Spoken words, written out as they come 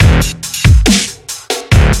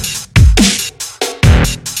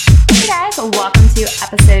Welcome to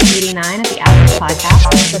episode 89 of the Average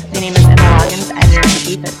Podcast. My name is Emma Loggins,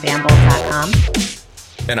 editor-in-chief at Bamble.com.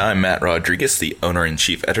 And I'm Matt Rodriguez, the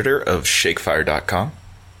owner-in-chief editor of Shakefire.com.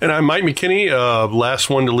 And I'm Mike McKinney of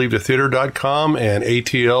LastOneToLeaveTheTheater.com and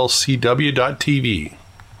ATLCW.tv.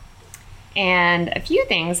 And a few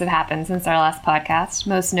things have happened since our last podcast.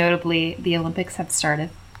 Most notably, the Olympics have started,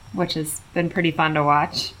 which has been pretty fun to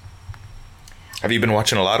watch. Have you been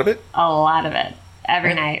watching a lot of it? A lot of it.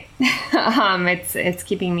 Every night. It's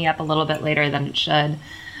keeping me up a little bit later than it should.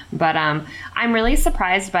 But I'm really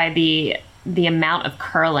surprised by the amount of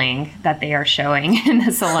curling that they are showing in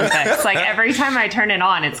this Olympics. Like every time I turn it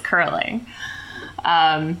on, it's curling.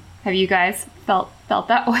 Have you guys felt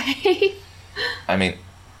that way? I mean,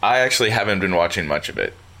 I actually haven't been watching much of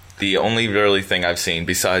it. The only really thing I've seen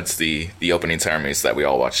besides the opening ceremonies that we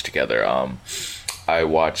all watched together, I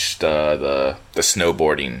watched the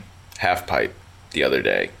snowboarding half pipe the other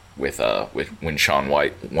day with when Shaun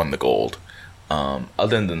White won the gold.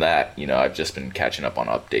 Other than that, I've just been catching up on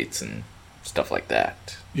updates and stuff like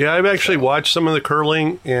that. Yeah, I've actually watched some of the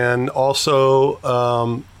curling, and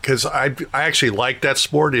also because I actually like that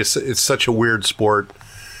sport. It's such a weird sport.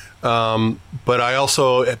 But I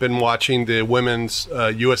also have been watching the women's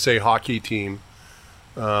USA hockey team,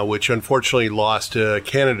 which unfortunately lost to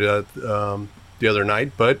Canada the other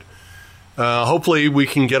night. But hopefully we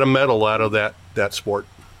can get a medal out of that sport.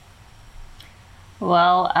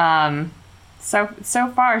 Well, so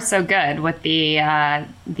far so good with the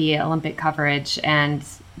Olympic coverage, and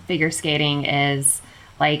figure skating is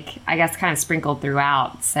I guess kind of sprinkled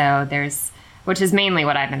throughout. So which is mainly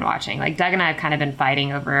what I've been watching. Like Doug and I have kind of been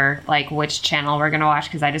fighting over which channel we're going to watch,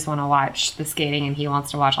 because I just want to watch the skating and he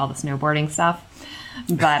wants to watch all the snowboarding stuff.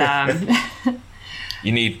 But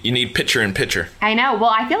you need picture in picture. I know. Well,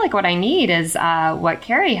 I feel like what I need is what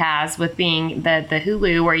Carrie has with being the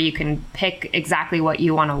Hulu, where you can pick exactly what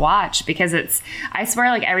you want to watch, because I swear,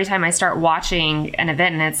 every time I start watching an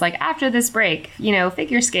event and it's after this break,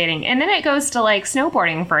 figure skating, and then it goes to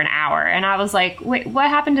snowboarding for an hour, and I was like, wait, what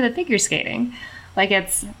happened to the figure skating?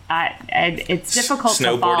 It's difficult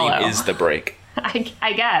to follow. Snowboarding is the break.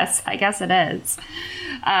 I guess it is.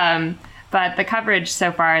 But the coverage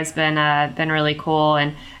so far has been really cool,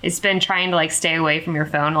 and it's been trying to stay away from your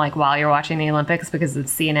phone while you're watching the Olympics, because of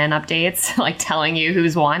CNN updates telling you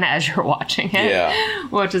who's won as you're watching it. Yeah,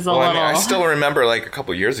 which is a little. I still remember a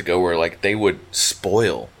couple years ago where they would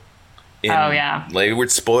spoil. They would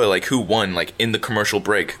spoil who won in the commercial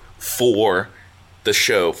break for the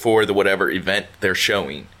show, for the whatever event they're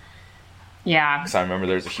showing. Yeah, because I remember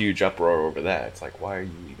there's a huge uproar over that. It's why are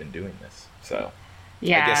you even doing this? So.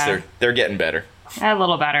 Yeah. I guess they're getting better. A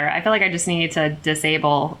little better. I feel like I just need to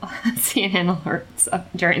disable CNN alerts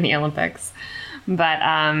during the Olympics. But,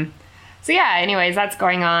 so yeah, anyways, that's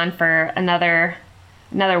going on for another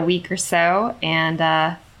week or so. And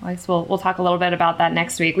I guess we'll talk a little bit about that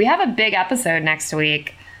next week. We have a big episode next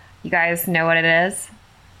week. You guys know what it is?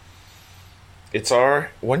 It's our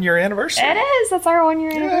 1-year anniversary. It is. It's our 1-year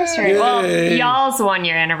anniversary. Yay. Well, y'all's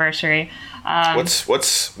 1-year anniversary. What's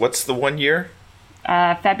the 1 year?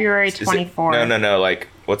 February 24th. No.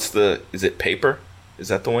 Is it paper? Is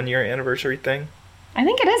that the 1-year anniversary thing? I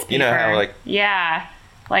think it is paper. You know how yeah,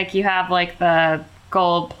 you have the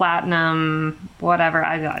gold, platinum, whatever.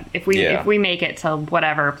 If we make it to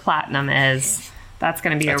whatever platinum is, that's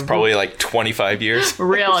going to be probably 25 years.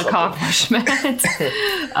 Real accomplishment.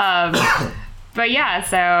 But yeah,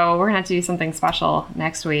 so we're gonna have to do something special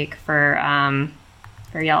next week for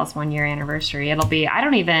y'all's 1-year anniversary. It'll be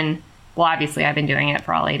Well, obviously, I've been doing it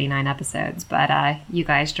for all 89 episodes, but you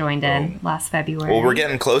guys joined in last February. Well, we're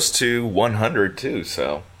getting close to 100, too,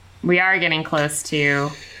 so... We are getting close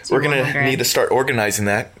to We're going to need to start organizing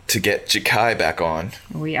that to get Jakai back on.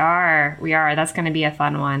 We are. That's going to be a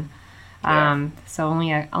fun one. Yeah. So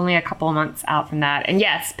only a couple of months out from that. And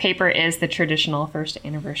yes, paper is the traditional first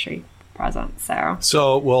anniversary present,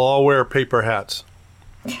 So we'll all wear paper hats.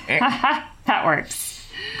 That works.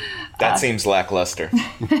 That seems lackluster.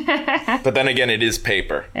 But then again, it is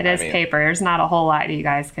paper. It is paper. There's not a whole lot you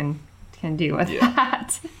guys can do with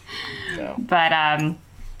that. No. But,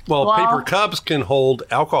 well, paper cups can hold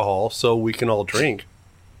alcohol, so we can all drink.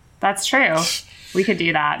 That's true. We could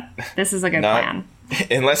do that. This is a good plan.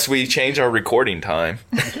 Unless we change our recording time.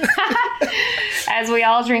 As we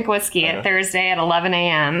all drink whiskey at Thursday at 11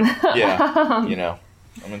 a.m. Yeah. I'm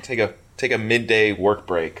going to take a midday work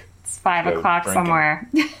break. 5 o'clock somewhere.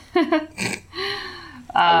 I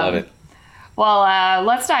love it. Well,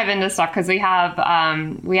 let's dive into stuff, because we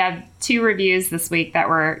have 2 reviews this week that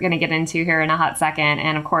we're going to get into here in a hot second.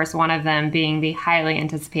 And of course, one of them being the highly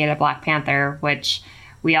anticipated Black Panther, which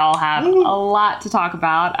we all have a lot to talk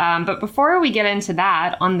about. But before we get into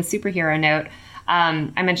that, on the superhero note,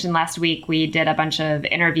 I mentioned last week we did a bunch of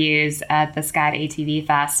interviews at the SCAD ATV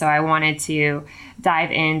Fest, so I wanted to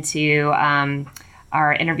dive into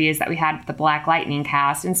our interviews that we had with the Black Lightning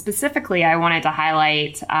cast. And specifically, I wanted to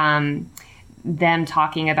highlight them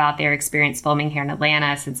talking about their experience filming here in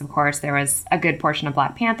Atlanta, since, of course, there was a good portion of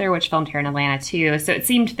Black Panther, which filmed here in Atlanta, too. So it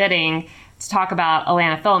seemed fitting to talk about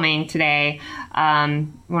Atlanta filming today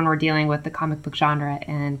when we're dealing with the comic book genre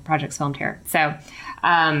and projects filmed here. So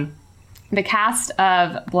the cast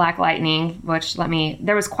of Black Lightning,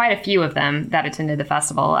 there was quite a few of them that attended the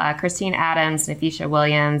festival. Christine Adams, Nafisha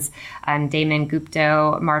Williams, Damon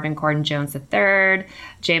Gupto, Marvin Gordon Jones III,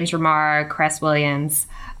 James Remar, Cress Williams,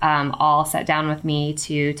 all sat down with me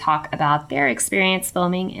to talk about their experience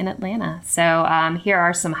filming in Atlanta. So here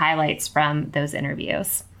are some highlights from those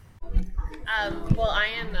interviews. I'm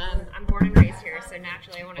born and raised here, so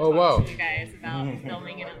naturally I want to talk to you guys about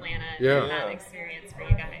filming in Atlanta and that experience for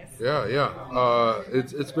you guys.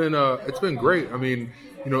 It's been great. I mean,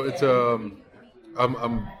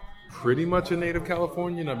 I'm pretty much a native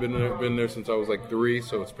Californian. I've been there since I was like 3,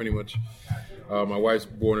 so it's pretty much my wife's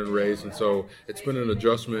born and raised, and so it's been an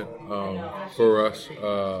adjustment for us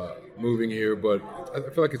moving here. But I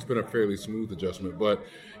feel like it's been a fairly smooth adjustment. But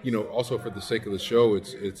also for the sake of the show,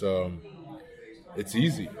 it's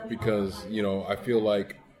easy because I feel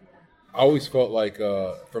like I always felt like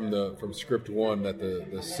from script one that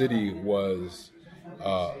the city was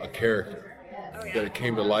a character, that it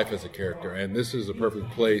came to life as a character, and this is a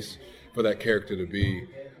perfect place for that character to be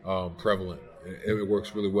prevalent. It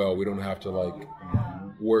works really well. We don't have to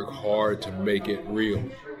work hard to make it real.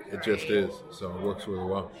 It just is. So it works really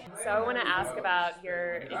well. So I want to ask about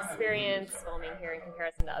your experience filming here in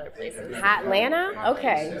comparison to other places. Atlanta?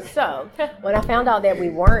 Okay. So when I found out that we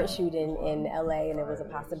weren't shooting in LA and there was a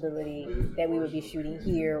possibility that we would be shooting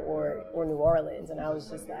here or New Orleans, and I was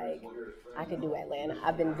just like, I could do Atlanta.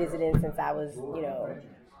 I've been visiting since I was,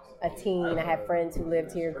 a teen. I had friends who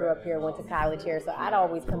lived here, grew up here, went to college here, so I'd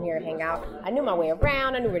always come here and hang out. I knew my way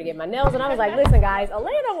around. I knew where to get my nails, and I was like, listen, guys,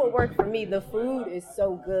 Atlanta will work for me. The food is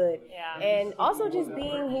so good. Yeah. And also just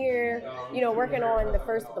being here, working on the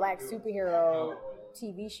first Black superhero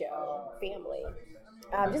TV show, Family.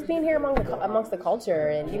 Just being here amongst the culture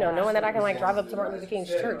and, knowing that I can, drive up to Martin Luther King's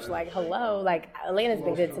church, hello. Atlanta's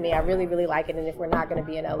been good to me. I really, really like it. And if we're not going to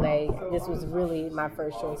be in LA, this was really my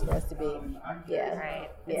first choice for us to be. Yeah. Right.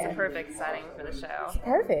 It's a perfect setting for the show. It's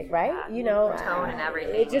perfect, right? Yeah. Tone and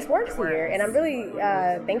everything. It just works here. And I'm really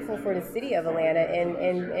thankful for the city of Atlanta and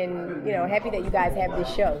happy that you guys have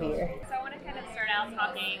this show here. So I want to kind of start out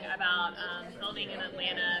talking about filming in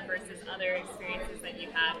Atlanta versus other experiences that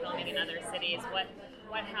you've had filming in other cities.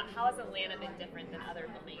 How has Atlanta been different than other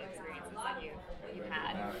filming experiences that you've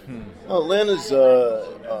had? Well, Atlanta's a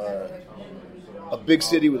big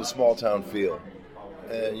city with a small town feel.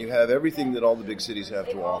 And you have everything that all the big cities have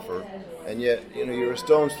to offer. And yet, you're a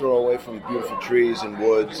stone's throw away from beautiful trees and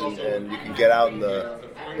woods, and you can get out in the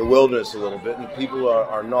wilderness a little bit. And people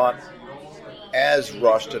are not as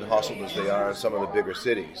rushed and hustled as they are in some of the bigger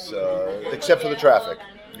cities, except for the traffic.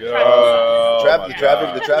 The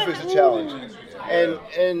traffic's a challenge. And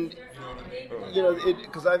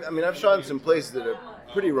because I've shot in some places that are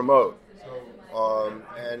pretty remote,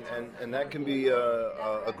 and that can be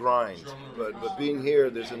a grind. But being here,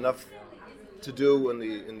 there's enough to do in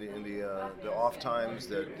the off times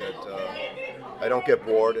that I don't get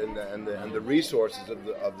bored, and the resources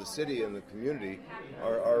of the city and the community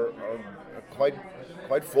are quite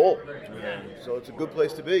full. So it's a good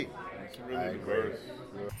place to be. It's really great.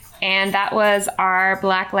 And that was our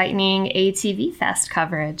Black Lightning ATV Fest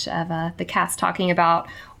coverage of the cast talking about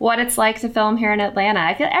what it's like to film here in Atlanta.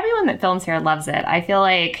 I feel everyone that films here loves it. I feel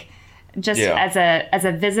like as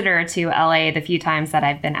a visitor to LA, the few times that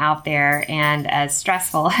I've been out there, and as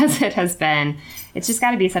stressful as it has been, it's just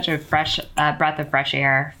got to be such a fresh breath of fresh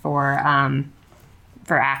air for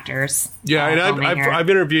actors. Yeah, and I've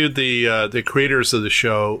interviewed the creators of the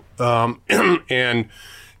show, and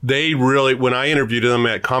they really, when I interviewed them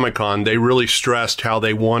at Comic-Con, they really stressed how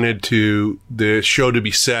they wanted the show to be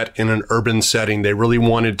set in an urban setting. They really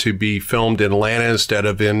wanted to be filmed in Atlanta instead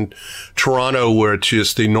of in Toronto, where it's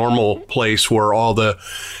just the normal place where all the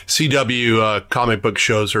CW comic book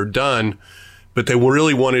shows are done. But they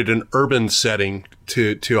really wanted an urban setting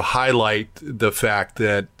to highlight the fact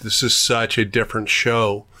that this is such a different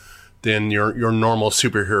show than your normal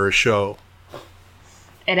superhero show.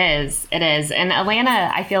 It is. And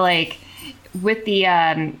Atlanta, I feel like with the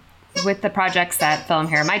with the projects that film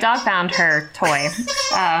here. My dog found her toy,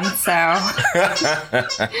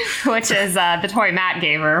 which is the toy Matt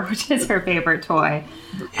gave her, which is her favorite toy.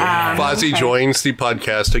 Fozzie joins the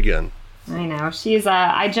podcast again. I know. She's,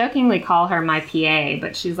 I jokingly call her my PA,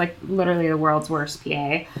 but she's like literally the world's worst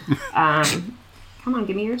PA. Come on,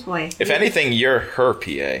 give me your toy. If anything, you're her PA.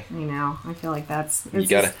 I know. I feel like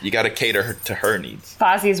you gotta cater to her needs.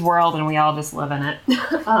 Fozzie's world, and we all just live in it.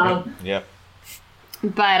 Yep.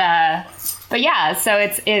 But yeah, so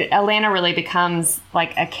Atlanta really becomes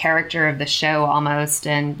like a character of the show almost,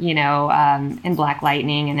 and in Black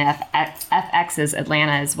Lightning and FX's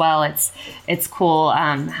Atlanta as well. It's cool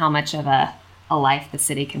how much of a life the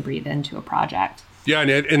city can breathe into a project. Yeah,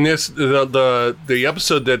 and this the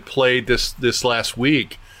episode that played this last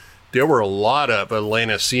week, there were a lot of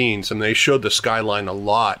Atlanta scenes, and they showed the skyline a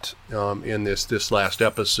lot in this last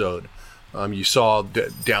episode. You saw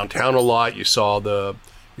downtown a lot. You saw the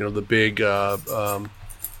big the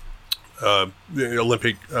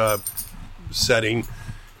Olympic setting,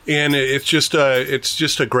 and it's just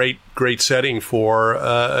a great setting for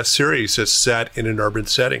a series that's set in an urban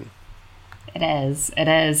setting. It is,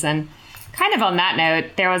 and kind of on that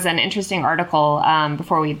note, there was an interesting article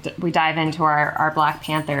before we dive into our Black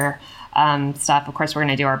Panther stuff. Of course, we're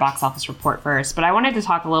going to do our box office report first, but I wanted to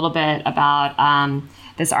talk a little bit about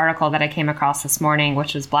this article that I came across this morning,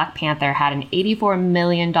 which was Black Panther had an $84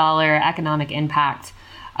 million economic impact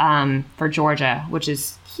for Georgia, which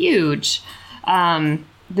is huge. The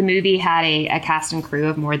movie had a cast and crew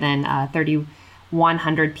of more than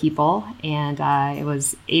 3,100 people, and it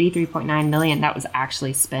was $83.9 million that was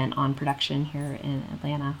actually spent on production here in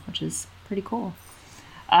Atlanta, which is pretty cool.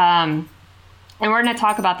 And we're going to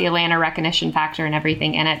talk about the Atlanta recognition factor and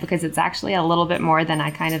everything in it, because it's actually a little bit more than I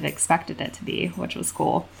kind of expected it to be, which was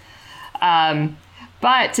cool.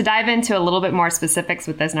 But to dive into a little bit more specifics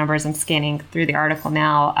with those numbers, I'm scanning through the article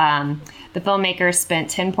now. The filmmakers spent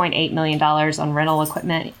 $10.8 million on rental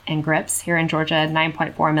equipment and grips here in Georgia,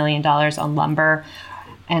 $9.4 million on lumber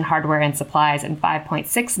and hardware and supplies, and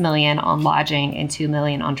 $5.6 million on lodging and $2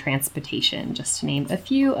 million on transportation, just to name a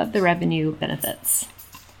few of the revenue benefits.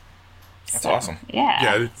 That's awesome.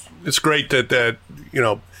 Yeah, it's great that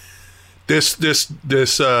this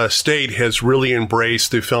state has really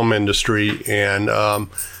embraced the film industry, and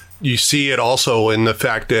you see it also in the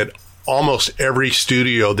fact that almost every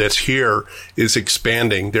studio that's here is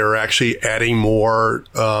expanding. They're actually adding more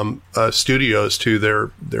studios to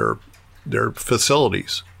their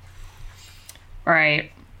facilities.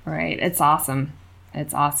 Right. It's awesome.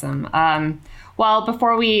 Well,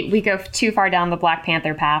 before we go too far down the Black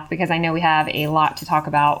Panther path, because I know we have a lot to talk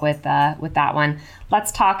about with that one,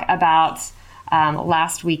 let's talk about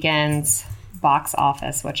last weekend's box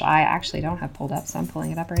office, which I actually don't have pulled up, so I'm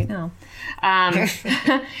pulling it up right now.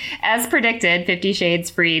 As predicted, 50 Shades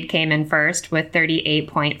Freed came in first with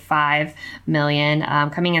 $38.5 million.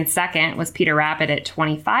 Coming in second was Peter Rabbit at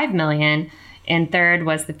 $25 million. And third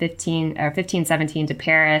was the 1517 to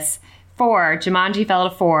Paris. 4, Jumanji fell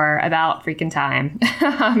to 4, about freaking time,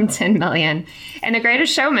 $10 million. And The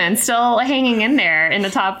Greatest Showman still hanging in there in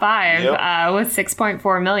the top 5 with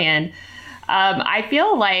 $6.4 million. I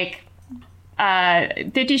feel like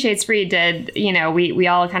 50 Shades Freed did, we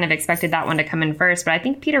all kind of expected that one to come in first, but I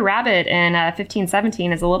think Peter Rabbit in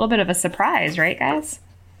 1517 is a little bit of a surprise, right, guys?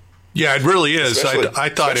 Yeah, it really is. I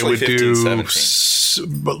thought it would do,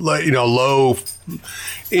 low,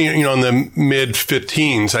 in the mid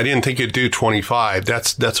 15s. I didn't think it'd do 25.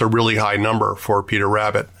 That's a really high number for Peter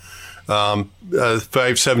Rabbit.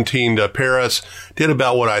 517 to Paris did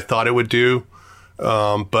about what I thought it would do.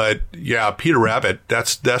 But yeah, Peter Rabbit,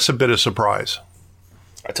 that's a bit of surprise.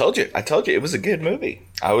 I told you it was a good movie.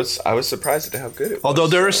 I was surprised at how good it was. Although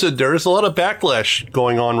there is a lot of backlash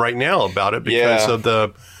going on right now about it because of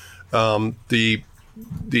the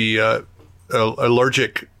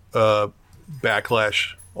allergic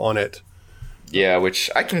backlash on it. Yeah, which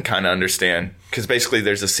I can kind of understand, because basically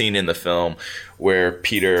there's a scene in the film where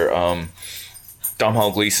Peter,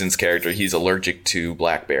 Domhnall Gleeson's character, he's allergic to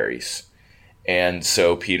blackberries, and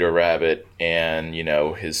so Peter Rabbit and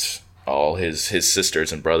all his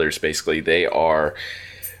sisters and brothers, basically they are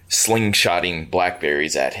slingshotting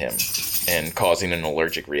blackberries at him and causing an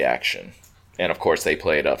allergic reaction. And of course, they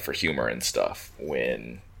play it up for humor and stuff,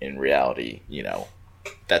 when in reality,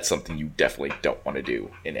 that's something you definitely don't want to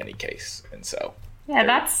do in any case. And so,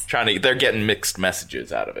 they're getting mixed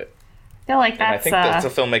messages out of it. I feel like and I think that the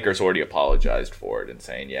filmmakers already apologized for it and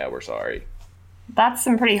saying, yeah, we're sorry. That's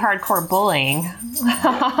some pretty hardcore bullying.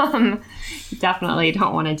 You definitely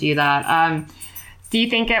don't want to do that. Do you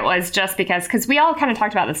think it was just because we all kind of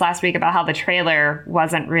talked about this last week about how the trailer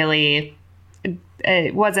wasn't really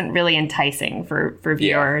enticing for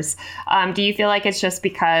viewers. Do you feel like it's just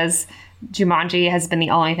because Jumanji has been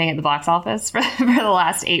the only thing at the box office for the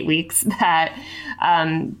last 8 weeks that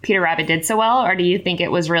Peter Rabbit did so well? Or do you think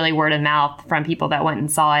it was really word of mouth from people that went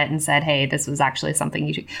and saw it and said, hey, this was actually something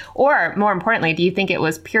you should... Or more importantly, do you think it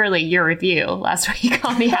was purely your review last week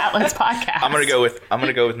on the Atlas podcast? I'm gonna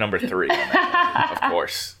go with number 3 on that one. Of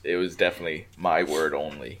course. It was definitely my word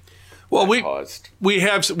only. Well, we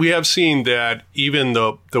have seen that even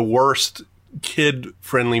the worst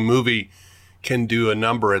kid-friendly movie can do a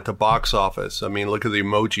number at the box office. I mean, look at the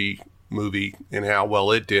Emoji movie and how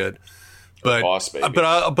well it did. But Boss Baby.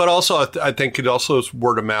 But also, I think it also is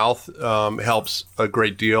word of mouth helps a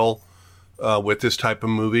great deal with this type of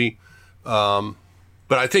movie. But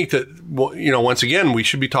I think that, once again, we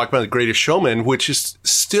should be talking about The Greatest Showman, which is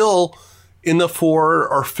still in the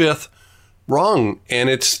 4th or 5th rung, and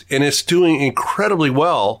it's doing incredibly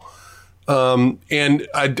well. And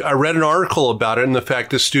I read an article about it and the fact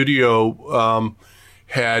the studio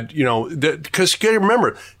had, because you got to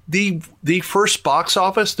remember, the first box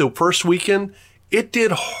office, the first weekend, it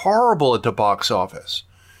did horrible at the box office.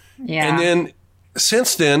 Yeah. And then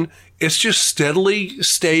since then, it's just steadily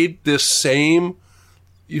stayed this same,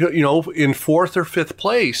 in 4th or 5th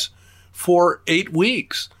place for 8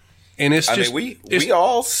 weeks. And it's just... we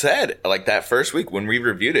all said, like, that first week when we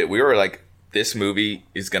reviewed it, we were like, this movie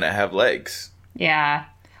is going to have legs. Yeah.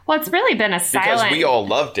 Well, it's really been a silent... Because we all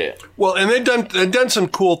loved it. Well, and they've done some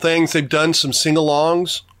cool things. They've done some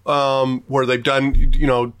sing-alongs where they've done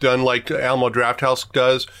like Alamo Drafthouse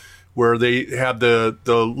does, where they have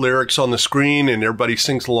the lyrics on the screen and everybody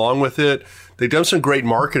sings along with it. They've done some great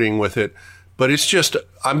marketing with it. But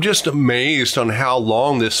I'm just amazed on how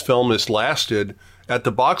long this film has lasted at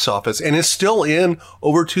the box office. And it's still in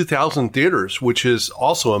over 2,000 theaters, which is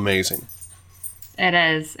also amazing. It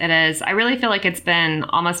is. I really feel like it's been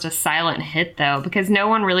almost a silent hit, though, because no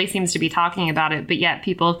one really seems to be talking about it, but yet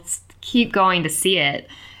people keep going to see it,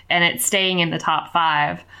 and it's staying in the top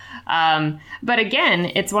 5. But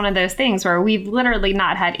again, it's one of those things where we've literally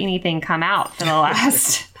not had anything come out for the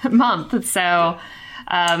last month. So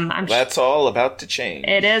that's all about to change.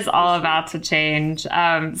 It is all about to change.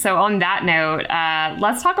 So on that note,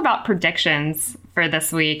 let's talk about predictions for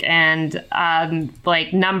this week and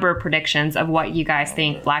number predictions of what you guys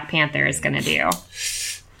think Black Panther is going to do.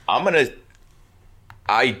 I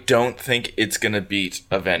don't think it's going to beat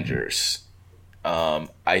Avengers.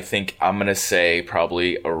 I think I'm going to say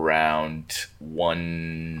probably around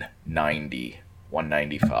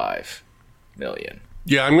 195 million.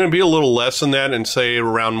 Yeah, I'm going to be a little less than that and say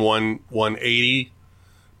around 180,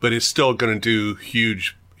 but it's still going to do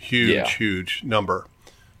huge number.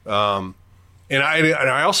 And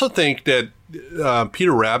I also think that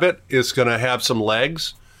Peter Rabbit is going to have some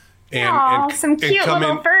legs. And some cute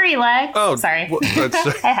little furry legs. Oh, sorry.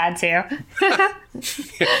 I had to.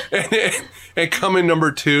 and come in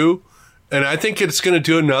number 2. And I think it's going to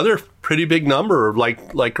do another pretty big number,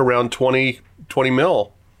 like around 20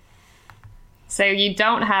 mil. So you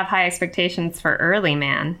don't have high expectations for Early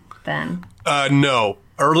Man, then? No.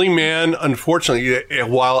 Early Man, unfortunately,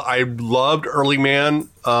 while I loved Early Man,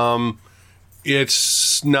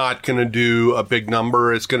 it's not going to do a big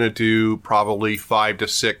number. It's going to do probably 5 to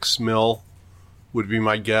 6 mil, would be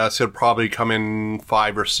my guess. It'll probably come in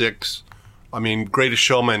 5 or 6. I mean, Greatest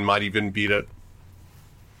Showman might even beat it.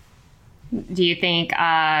 Do you think,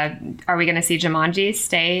 are we going to see Jumanji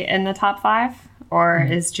stay in the top 5? Or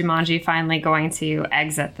is Jumanji finally going to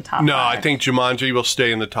exit the top 5? No, I think Jumanji will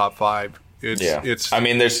stay in the top 5.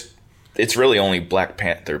 It's really only Black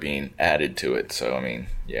Panther being added to it. So, I mean,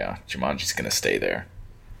 yeah, Jumanji's going to stay there.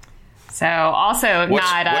 So, also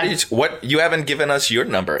what you haven't given us your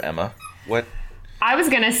number, Emma. What? I was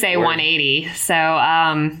going to say 180. So,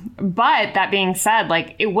 but that being said,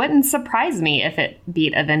 it wouldn't surprise me if it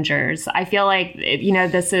beat Avengers. I feel like,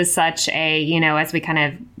 this is such a, as we kind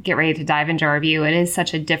of get ready to dive into our review, it is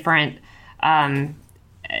such a different,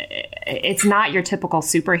 it's not your typical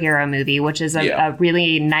superhero movie, which is a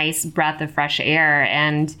really nice breath of fresh air.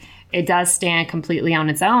 And it does stand completely on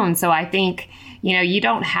its own. So I think, you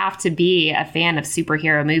don't have to be a fan of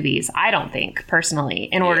superhero movies, I don't think, personally,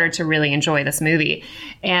 in order to really enjoy this movie.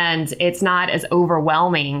 And it's not as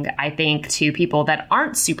overwhelming, I think, to people that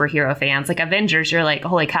aren't superhero fans. Like Avengers, you're like,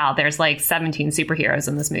 holy cow, there's 17 superheroes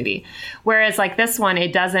in this movie. Whereas this one,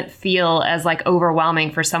 it doesn't feel as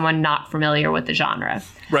overwhelming for someone not familiar with the genre.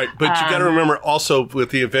 Right. But you got to remember also with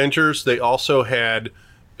the Avengers, they also had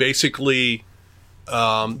basically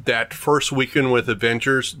that first weekend with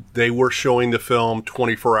Avengers, they were showing the film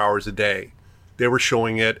 24 hours a day. They were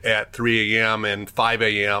showing it at 3 a.m. and 5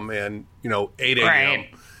 a.m. and 8 a.m. Right.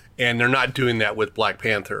 And they're not doing that with Black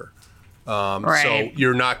Panther. Right. So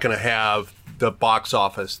you're not going to have the box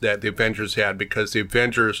office that the Avengers had, because the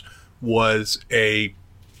Avengers was an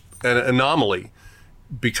anomaly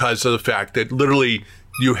because of the fact that literally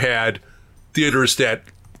you had theaters that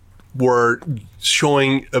were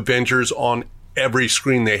showing Avengers on every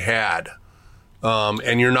screen they had.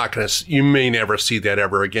 And you may never see that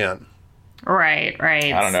ever again. Right.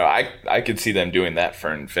 I don't know. I could see them doing that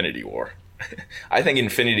for Infinity War. I think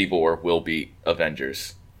Infinity War will be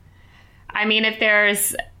Avengers. I mean, if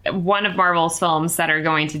there's one of Marvel's films that are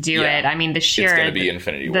going to do it, I mean, it's going to be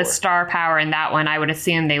Infinity War. The star power in that one, I would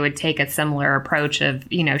assume they would take a similar approach of,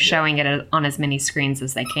 showing it on as many screens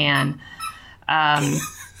as they can.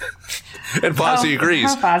 And Fozzie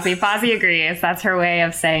agrees. Fozzie agrees. That's her way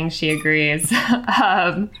of saying she agrees.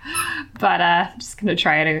 But just gonna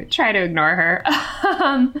try to ignore her.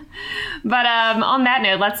 But on that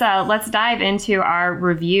note, let's dive into our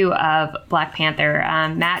review of Black Panther.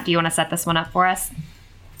 Matt, do you want to set this one up for us?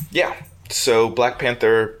 Yeah. So Black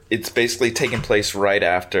Panther, it's basically taking place right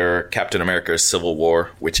after Captain America's Civil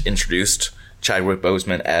War, which introduced Chadwick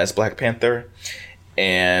Boseman as Black Panther.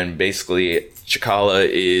 And basically, T'Challa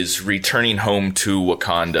is returning home to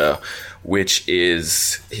Wakanda, which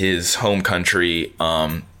is his home country.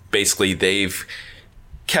 Basically, they've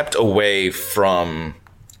kept away from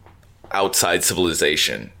outside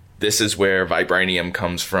civilization. This is where vibranium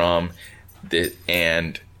comes from.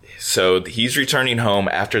 And so he's returning home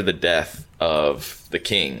after the death of the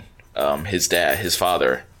king, his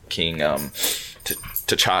father, King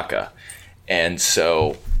T'Chaka. And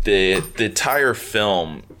so the entire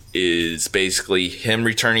film is basically him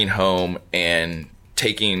returning home and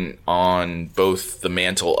taking on both the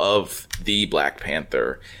mantle of the Black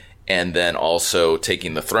Panther and then also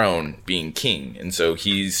taking the throne, being king. And so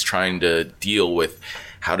he's trying to deal with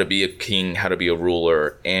how to be a king, how to be a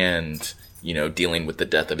ruler, and, dealing with the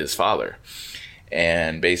death of his father.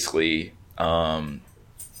 And basically,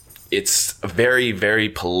 it's a very, very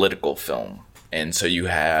political film. And so you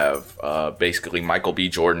have basically Michael B.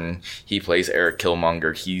 Jordan. He plays Eric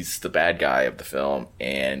Killmonger. He's the bad guy of the film,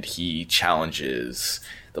 and he challenges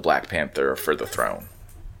the Black Panther for the throne.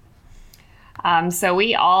 So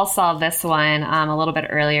we all saw this one a little bit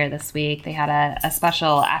earlier this week. They had a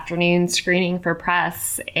special afternoon screening for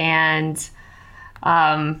press, and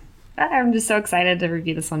I'm just so excited to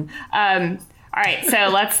review this one. All right, so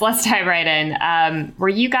let's dive right in. Were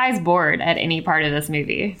you guys bored at any part of this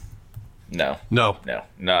movie? No,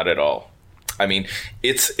 not at all. I mean,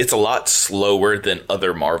 it's a lot slower than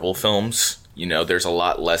other Marvel films. There's a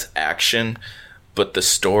lot less action, but the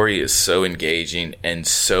story is so engaging and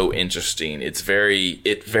so interesting. It's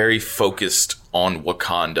very focused on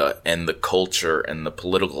Wakanda and the culture and the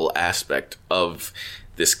political aspect of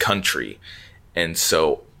this country. And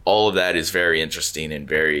so all of that is very interesting and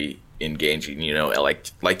very engaging,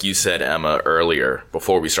 like you said, Emma, earlier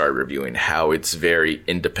before we started reviewing, how it's very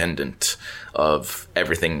independent of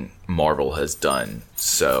everything Marvel has done.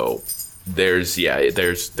 So there's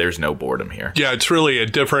no boredom here. Yeah, it's really a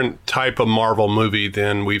different type of Marvel movie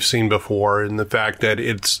than we've seen before, in the fact that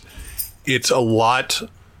it's a lot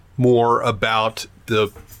more about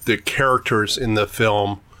the characters in the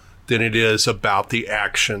film than it is about the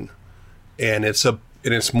action, and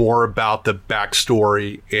it's more about the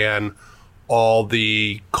backstory and all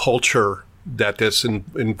the culture that this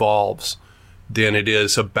involves than it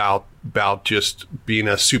is about just being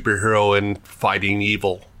a superhero and fighting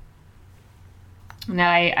evil. No,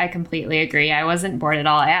 I completely agree. I wasn't bored at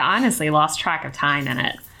all. I honestly lost track of time in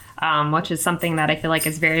it, which is something that I feel like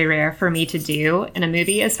is very rare for me to do in a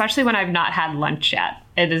movie, especially when I've not had lunch yet.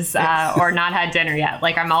 It is, or not had dinner yet.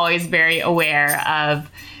 Like, I'm always very aware of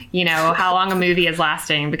how long a movie is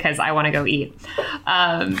lasting because I want to go eat.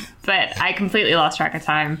 But I completely lost track of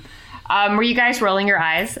time. Were you guys rolling your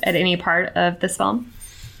eyes at any part of this film?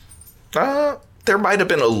 There might have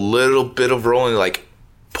been a little bit of rolling, like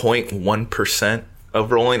 0.1%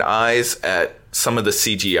 of rolling eyes at some of the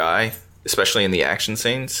CGI, especially in the action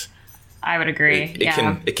scenes. I would agree.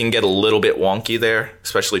 It can get a little bit wonky there,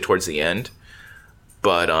 especially towards the end.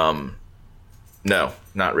 But no,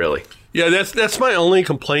 not really. Yeah, that's my only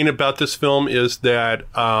complaint about this film is that,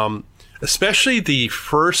 especially the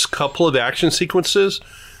first couple of action sequences,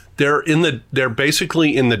 they're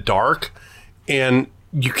basically in the dark, and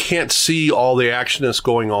you can't see all the action that's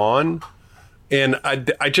going on, and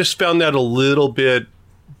I just found that a little bit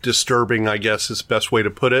disturbing, I guess is the best way to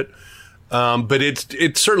put it. But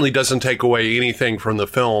it certainly doesn't take away anything from the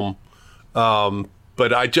film. But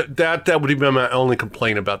that would be my only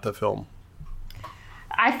complaint about the film.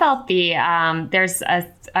 I felt there's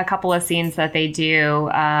a couple of scenes that they do,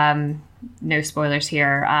 no spoilers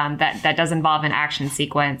here, that does involve an action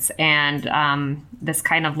sequence and this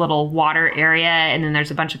kind of little water area, and then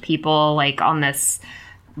there's a bunch of people like on the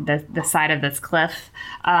side of this cliff.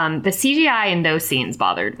 The CGI in those scenes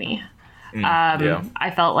bothered me.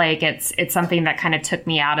 I felt like it's something that kind of took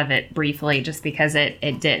me out of it briefly, just because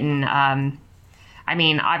it didn't. I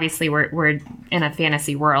mean, obviously we're in a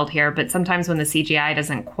fantasy world here, but sometimes when the CGI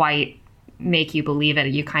doesn't quite make you believe it,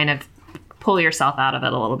 you kind of pull yourself out of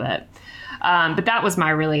it a little bit. But that was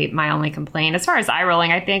my only complaint. As far as eye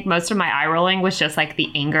rolling, I think most of my eye rolling was just like the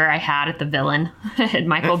anger I had at the villain, at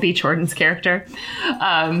Michael B. Jordan's character.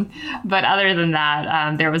 But other than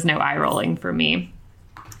that, there was no eye rolling for me.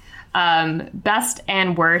 Best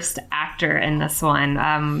and worst actor in this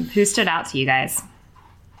one. Who stood out to you guys?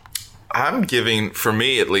 I'm giving, for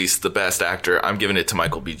me at least, the best actor, I'm giving it to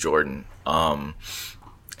Michael B. Jordan.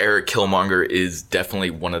 Eric Killmonger is definitely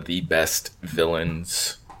one of the best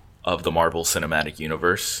villains of the Marvel Cinematic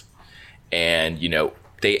Universe. And,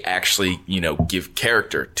 they actually, give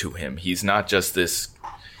character to him. He's not just this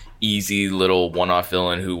easy little one-off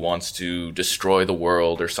villain who wants to destroy the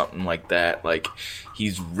world or something like that. Like,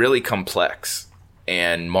 he's really complex.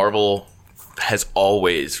 And Marvel has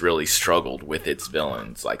always really struggled with its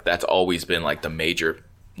villains. Like, that's always been like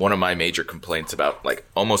one of my major complaints about like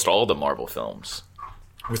almost all the Marvel films,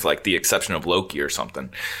 with like the exception of Loki or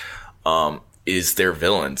something, is their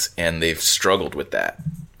villains, and they've struggled with that.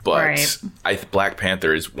 But right. Black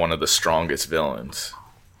Panther is one of the strongest villains.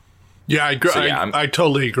 Yeah, I agree. So, yeah, I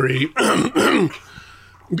totally agree.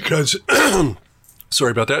 Because,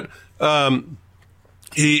 sorry about that.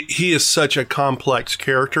 He is such a complex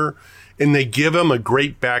character, and they give him a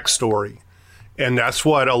great backstory. And that's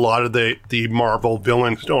what a lot of the Marvel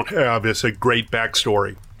villains don't have, is a great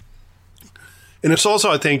backstory. And it's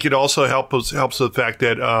also, I think, it also helps the fact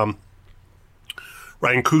that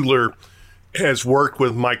Ryan Coogler has worked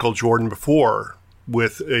with Michael Jordan before,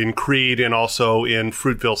 in Creed and also in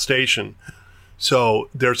Fruitvale Station. So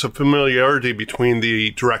there's a familiarity between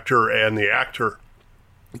the director and the actor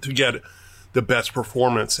to get the best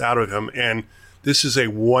performance out of him. And this is a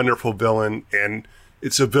wonderful villain, and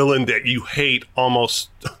it's a villain that you hate almost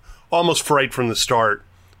right from the start.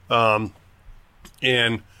 But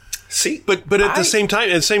at the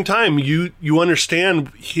same time, you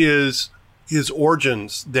understand his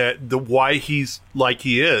origins, why he's like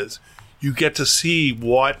he is. You get to see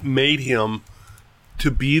what made him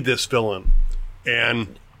to be this villain,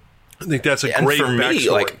 and I think that's a great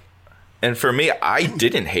backstory. And for me, I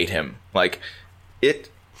didn't hate him. Like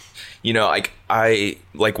it, I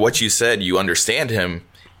like what you said. You understand him,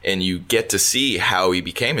 and you get to see how he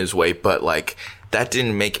became his way. But like that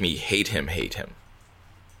didn't make me hate him.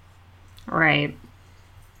 Right.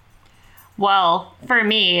 Well, for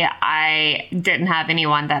me, I didn't have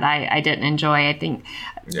anyone that I didn't enjoy. I think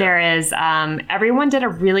there is, everyone did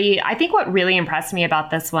I think what really impressed me about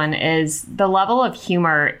this one is the level of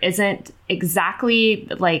humor isn't exactly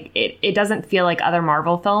like, it doesn't feel like other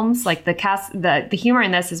Marvel films. Like the humor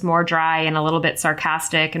in this is more dry and a little bit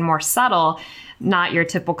sarcastic and more subtle, not your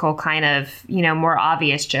typical kind of, more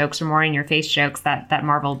obvious jokes or more in your face jokes that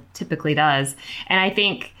Marvel typically does. And I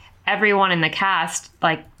think everyone in the cast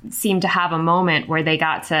like seemed to have a moment where they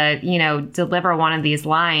got to, deliver one of these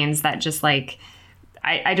lines that just like,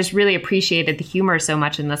 I just really appreciated the humor so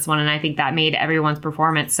much in this one. And I think that made everyone's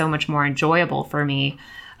performance so much more enjoyable for me.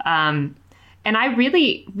 And I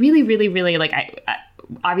really, really, really, really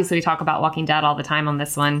obviously we talk about Walking Dead all the time on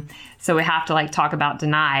this one. So we have to like talk about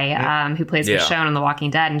Denai, who plays Michonne on The Walking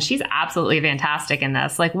Dead. And she's absolutely fantastic in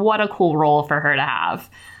this. Like, what a cool role for her to have.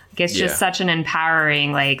 It's just such an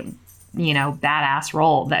empowering, badass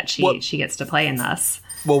role that she gets to play in this.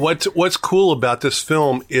 Well, what's cool about this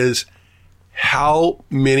film is how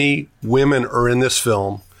many women are in this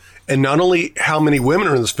film. And not only how many women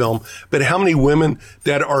are in this film, but how many women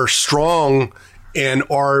that are strong and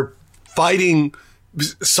are fighting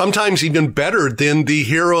sometimes even better than the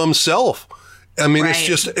hero himself. I mean, right.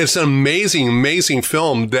 It's an amazing, amazing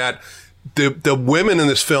film that the women in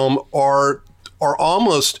this film are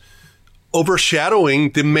almost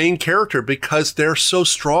overshadowing the main character because they're so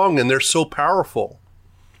strong and they're so powerful.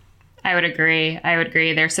 I would agree.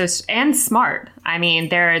 They're and smart. I mean,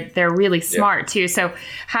 they're really smart too. So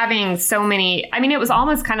having so many, I mean, it was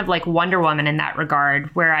almost kind of like Wonder Woman in that regard,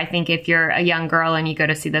 where I think if you're a young girl and you go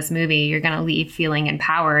to see this movie, you're going to leave feeling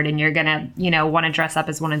empowered, and you're going to, want to dress up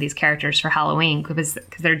as one of these characters for Halloween because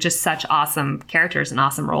they're just such awesome characters and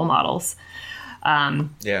awesome role models.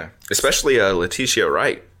 Especially Letitia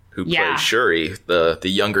Wright, who plays Shuri, the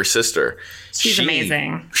younger sister. She's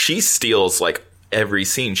amazing. She steals like every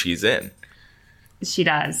scene she's in. She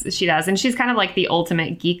does. And she's kind of like the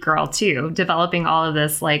ultimate geek girl too, developing all of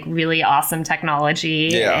this like really awesome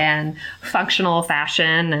technology and functional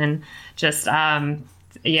fashion and just, I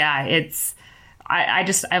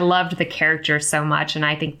loved the character so much. And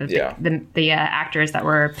I think that the actors that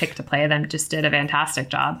were picked to play them just did a fantastic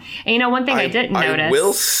job. And one thing I didn't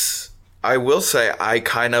notice. I will say I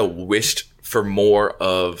kind of wished for more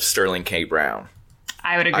of Sterling K. Brown.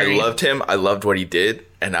 I would agree. I loved him. I loved what he did.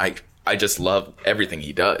 And I just love everything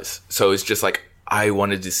he does. So it's just like, I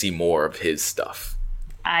wanted to see more of his stuff.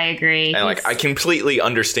 I agree. And I completely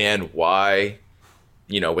understand why,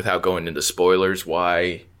 without going into spoilers,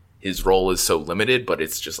 why his role is so limited. But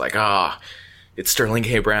it's just like, it's Sterling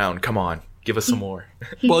K. Brown. Come on. Give us some more.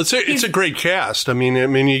 Well, it's a great cast. I mean,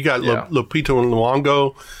 you got Lupita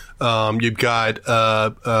Nyong'o. You've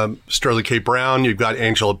got Sterling K. Brown. You've got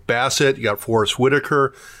Angela Bassett. You got Forrest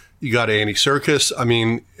Whitaker. You got Andy Serkis. I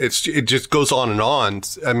mean, it just goes on and on.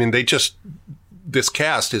 I mean, this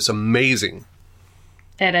cast is amazing.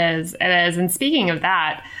 It is. And speaking of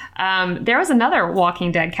that, there was another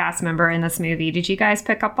Walking Dead cast member in this movie. Did you guys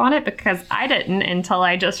pick up on it? Because I didn't until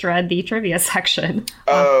I just read the trivia section.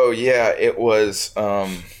 Oh, yeah. It was,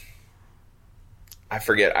 I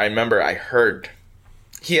forget. I remember I heard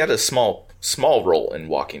he had a small role in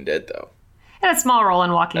Walking Dead, though. He had a small role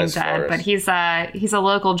in Walking Dead, but he's a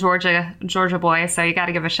local Georgia boy, so you got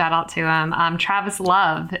to give a shout out to him. Travis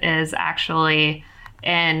Love is actually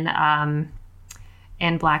in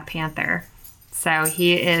Black Panther, so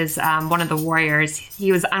he is one of the warriors.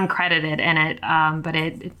 He was uncredited in it, but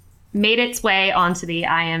it made its way onto the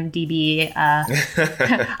IMDb.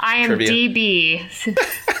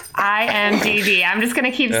 IMDb. I'm just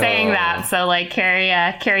gonna keep saying that, so like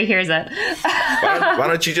Carrie hears it. why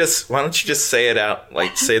don't you just say it out?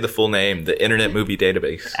 Like, say the full name, the Internet Movie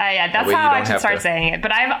Database. That's how I should start saying it.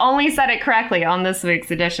 But I've only said it correctly on this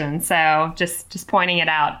week's edition, so just pointing it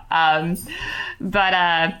out.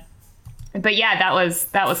 But yeah, that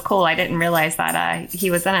was cool. I didn't realize that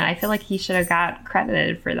he was in it. I feel like he should have got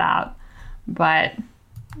credited for that, but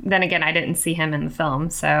then again, I didn't see him in the film,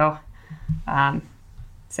 so.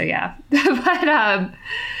 So yeah, but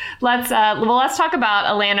let's talk about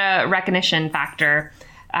Atlanta recognition factor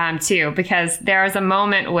too, because there was a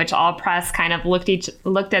moment which all press kind of looked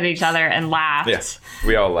at each other and laughed. Yes,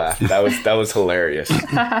 we all laughed. That was hilarious.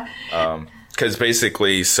 Because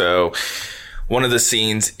basically, so one of the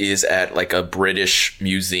scenes is at like a British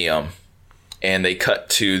museum, and they cut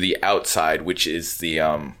to the outside, which is the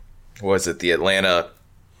the Atlanta.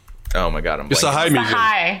 Oh my God, it's the High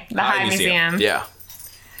Museum. The High Museum. Yeah.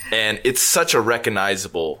 And it's such a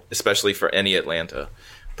recognizable, especially for any Atlanta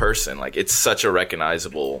person, like it's such a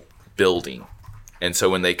recognizable building. And so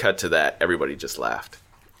when they cut to that, everybody just laughed.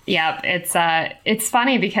 Yeah, it's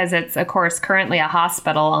funny because it's, of course, currently a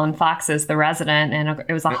hospital on Fox's The Resident, and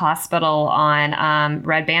it was a hospital on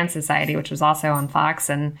Red Band Society, which was also on Fox.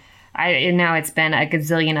 And I know it's been a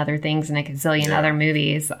gazillion other things and a gazillion other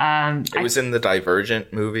movies. It was in the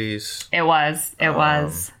Divergent movies. It was.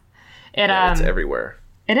 It's everywhere.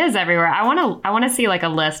 It is everywhere. I want to see like a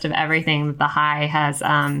list of everything that the High has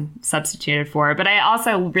substituted for. But I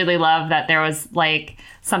also really love that there was like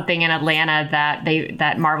something in Atlanta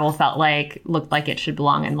that Marvel felt like looked like it should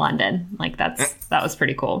belong in London. Like that was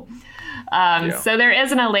pretty cool. So there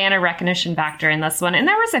is an Atlanta recognition factor in this one, and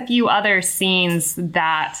there was a few other scenes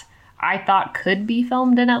that I thought could be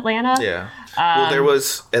filmed in Atlanta. Yeah. Well, there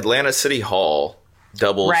was Atlanta City Hall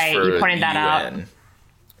doubles for you pointed that UN. out.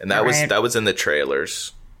 And that was in the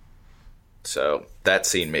trailers. So that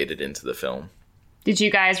scene made it into the film. Did you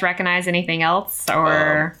guys recognize anything else,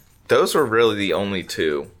 or those were really the only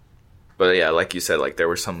two? But yeah, like you said, like there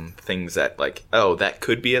were some things that like, oh, that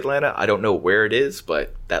could be Atlanta. I don't know where it is,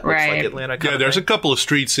 but that looks like Atlanta. Yeah, there's a couple of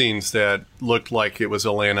street scenes that looked like it was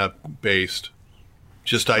Atlanta based.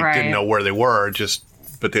 Just I didn't know where they were.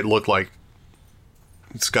 But they looked like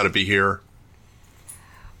it's got to be here.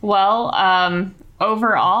 Well,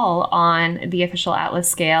 overall, on the official Atlas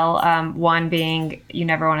scale, 1 being you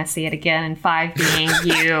never want to see it again, and 5 being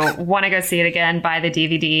you want to go see it again, buy the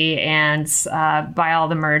DVD and buy all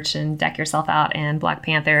the merch and deck yourself out in Black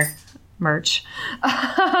Panther merch.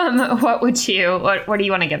 What do you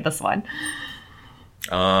want to give this one?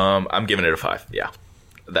 I'm giving it a 5. Yeah,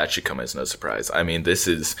 that should come as no surprise. I mean, this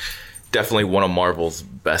is definitely one of Marvel's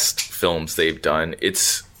best films they've done.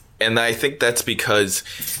 And I think that's because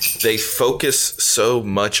they focus so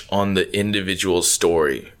much on the individual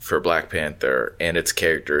story for Black Panther and its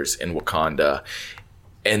characters in Wakanda.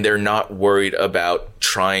 And they're not worried about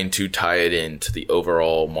trying to tie it into the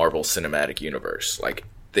overall Marvel Cinematic Universe. Like,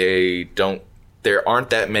 there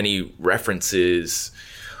aren't that many references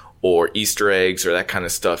or Easter eggs or that kind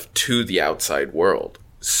of stuff to the outside world.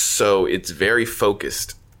 So it's very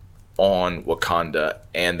focused on Wakanda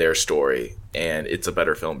and their story, and it's a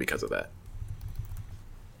better film because of that.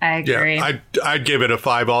 I agree. Yeah, I'd give it a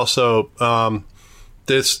 5 also. But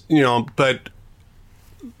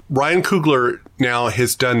Ryan Coogler now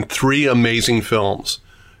has done 3 amazing films.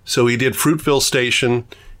 So he did Fruitvale Station,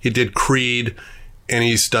 he did Creed, and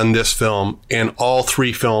he's done this film. And all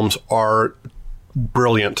 3 films are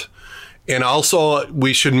brilliant. And also,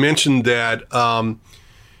 we should mention that an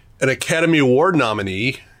Academy Award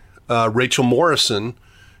nominee, Rachel Morrison,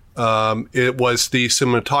 it was the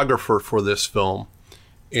cinematographer for this film.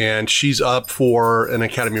 And she's up for an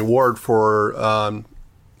Academy Award for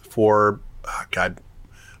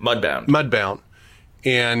Mudbound.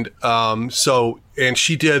 And and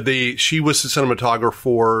she was the cinematographer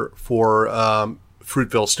for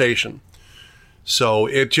Fruitvale Station. So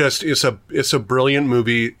it's a brilliant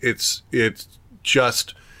movie. It's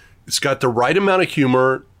got the right amount of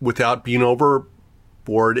humor without being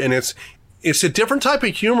overboard, and it's a different type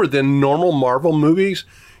of humor than normal Marvel movies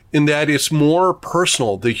in that it's more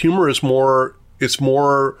personal. The humor is more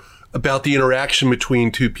about the interaction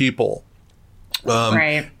between two people.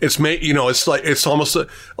 Right. It's almost a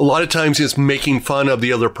lot of times it's making fun of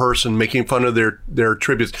the other person, making fun of their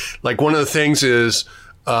tributes. Like one of the things is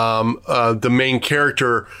the main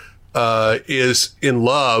character is in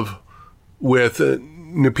love with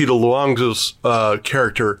Lupita Nyong'o's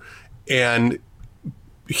character, and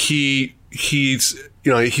he's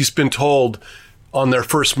been told on their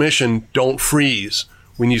first mission, don't freeze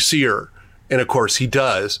when you see her, and of course he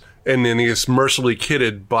does, and then he is mercilessly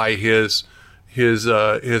kidded by his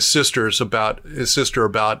sister about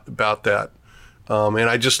that, and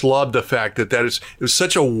I just love the fact that it was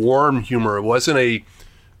such a warm humor. It wasn't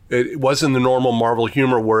the normal Marvel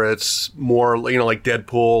humor where it's more like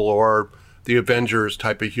Deadpool or the Avengers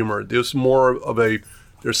type of humor. There's more of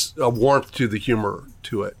there's a warmth to the humor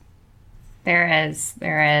to it. There is.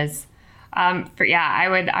 I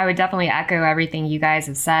would definitely echo everything you guys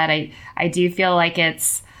have said. I do feel like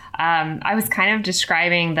it's. I was kind of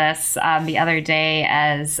describing this the other day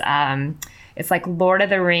as it's like Lord of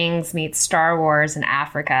the Rings meets Star Wars in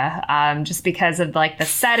Africa, just because of like the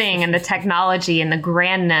setting and the technology and the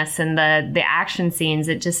grandness and the action scenes.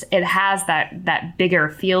 It has that bigger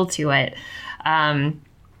feel to it. And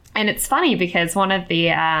it's funny because one of the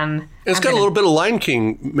it's got a little bit of Lion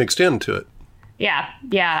King mixed into it. Yeah.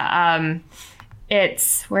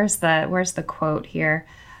 It's where's the quote here?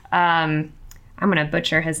 I'm going to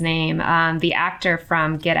butcher his name. The actor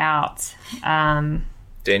from Get Out.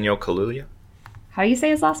 Daniel Kaluuya. How do you say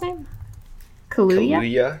his last name?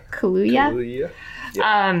 Kaluuya.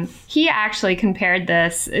 Yeah. He actually compared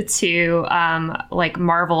this to like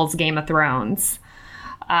Marvel's Game of Thrones,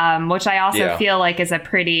 which I also feel like is a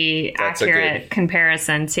pretty accurate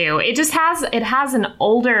comparison too. It has an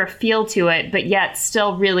older feel to it, but yet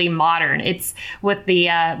still really modern. It's with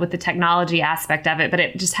the technology aspect of it, but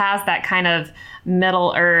it just has that kind of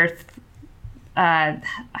Middle Earth.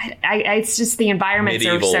 It's just the environments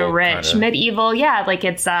are so rich, kinda. Medieval, yeah. Like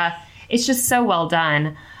it's just so well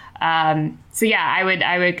done. So yeah,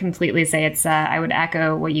 I would completely say it's. I would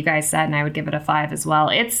echo what you guys said, and I would give it a 5 as well.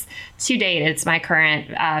 It's to date, it's my current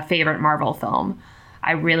favorite Marvel film.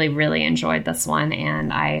 I really, really enjoyed this one,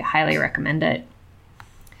 and I highly recommend it.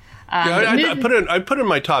 I put it in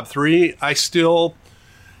my top 3.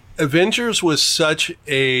 Avengers was such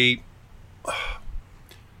a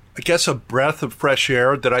breath of fresh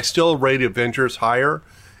air that I still rate Avengers higher.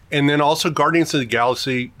 And then also Guardians of the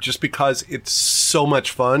Galaxy, just because it's so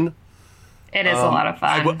much fun. It is a lot of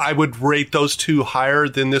fun. I would rate those two higher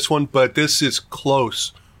than this one, but this is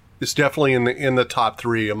close. It's definitely in the top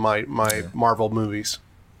 3 of my Marvel movies.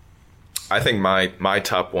 I think my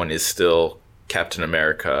top one is still Captain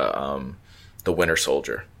America, The Winter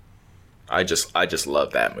Soldier. I just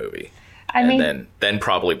love that movie. Then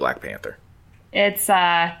probably Black Panther. It's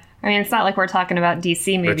I mean, it's not like we're talking about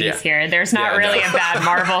DC movies here. There's not really a bad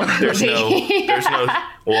Marvel movie. there's no.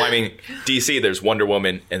 Well, I mean, DC. There's Wonder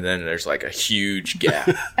Woman, and then there's like a huge gap,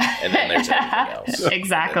 and then there's everything else.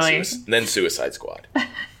 Exactly. And then Suicide Squad.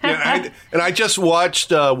 Yeah, I just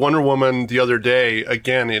watched Wonder Woman the other day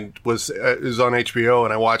again. It was on HBO,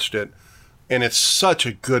 and I watched it, and it's such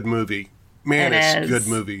a good movie. Man, it's a good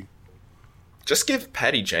movie. Just give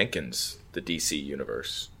Patty Jenkins the DC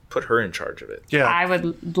universe. Put her in charge of it. Yeah, I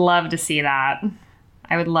would love to see that.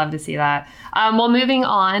 Well, moving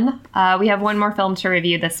on, we have one more film to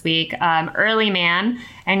review this week, Early Man,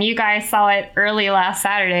 and you guys saw it early last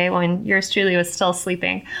Saturday when yours truly was still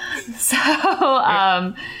sleeping. So,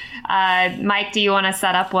 Mike, do you want to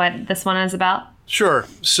set up what this one is about? Sure.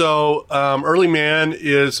 So, Early Man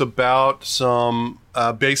is about some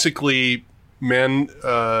basically men,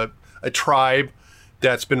 a tribe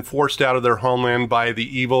that's been forced out of their homeland by the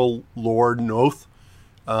evil Lord Noth.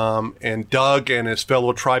 And Doug and his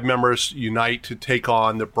fellow tribe members unite to take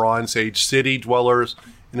on the Bronze Age city dwellers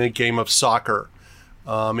in a game of soccer.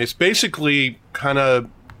 It's basically kind of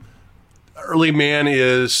Early Man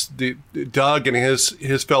is Doug and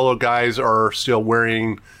his fellow guys are still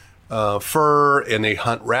wearing fur, and they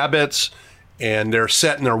hunt rabbits, and they're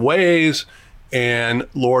set in their ways. And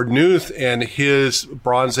Lord Noth and his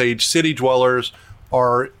Bronze Age city dwellers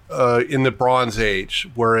are in the Bronze Age,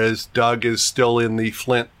 whereas Doug is still in the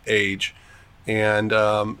Flint Age. And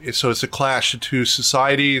so it's a clash of two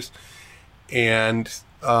societies. And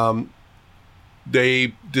Doug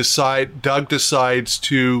decides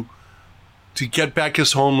to get back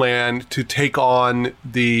his homeland to take on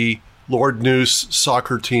the Lord Noose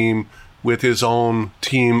soccer team with his own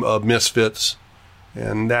team of misfits.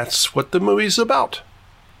 And that's what the movie's about.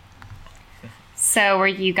 So were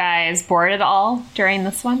you guys bored at all during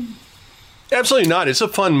this one? Absolutely not. It's a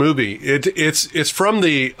fun movie. It's from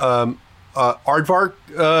the Aardvark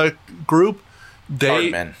group.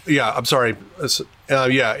 Aardman. Yeah, I'm sorry.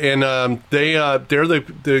 And they're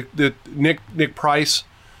the Nick Price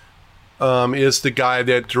is the guy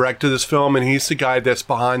that directed this film, and he's the guy that's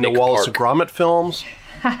behind Nick the Wallace Park. and Gromit films.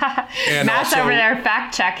 And Matt's over there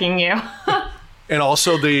fact checking you. And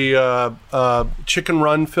also the Chicken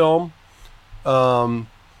Run film.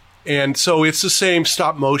 And so it's the same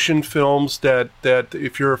stop motion films that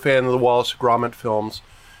if you're a fan of the Wallace and Gromit films,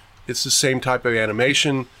 it's the same type of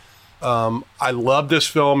animation. I love this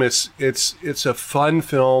film. It's a fun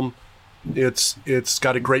film. It's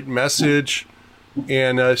got a great message,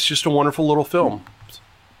 and it's just a wonderful little film.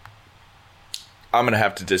 I'm gonna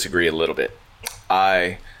have to disagree a little bit.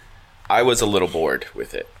 I was a little bored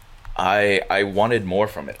with it. I wanted more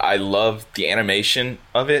from it. I love the animation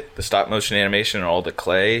of it. The stop motion animation and all the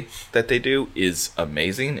clay that they do is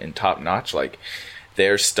amazing and top notch. Like,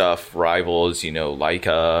 their stuff rivals,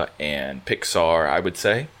 Laika and Pixar, I would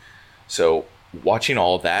say. So watching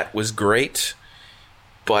all that was great,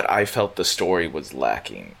 but I felt the story was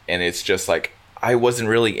lacking. And it's just like, I wasn't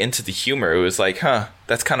really into the humor. It was like,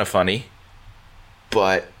 that's kind of funny.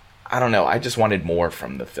 But I don't know. I just wanted more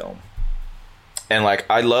from the film. And like,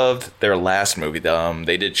 I loved their last movie.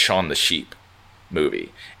 They did Shaun the Sheep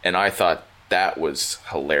movie, and I thought that was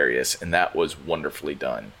hilarious and that was wonderfully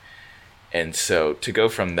done. And so to go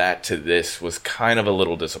from that to this was kind of a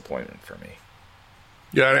little disappointment for me.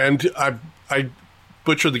 Yeah, and I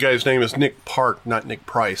butchered the guy's name. Is Nick Park, not Nick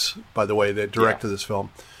Price, by the way, that directed this film.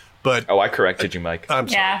 But I corrected you, Mike. I'm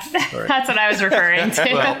sorry. Yeah, Sorry. that's what I was referring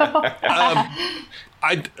to.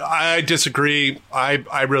 I disagree.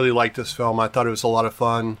 I really liked this film. I thought it was a lot of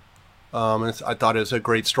fun. I thought it was a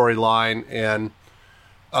great storyline, and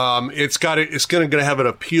it's going to have an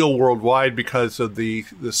appeal worldwide because of the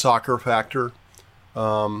soccer factor.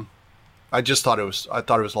 I thought it was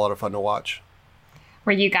a lot of fun to watch.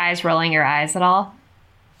 Were you guys rolling your eyes at all?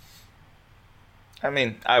 I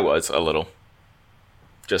mean, I was a little,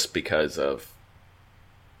 just because of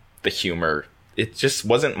the humor. It just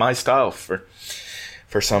wasn't my style for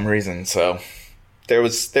some reason. So there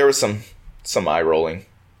was some eye rolling.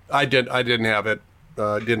 I didn't have it.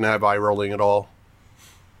 Didn't have eye rolling at all.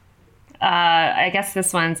 I guess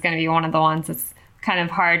this one's going to be one of the ones that's kind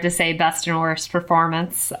of hard to say best and worst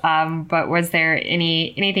performance. But was there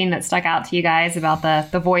anything that stuck out to you guys about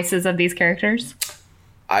the voices of these characters?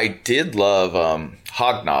 I did love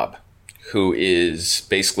Hognob, who is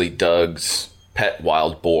basically Doug's pet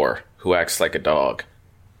wild boar, who acts like a dog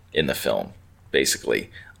in the film,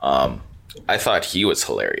 basically. I thought he was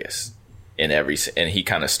hilarious in and he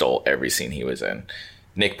kind of stole every scene he was in.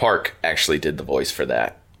 Nick Park actually did the voice for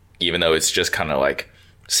that, even though it's just kind of like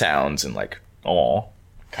sounds and like, "aw"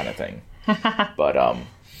 kind of thing. But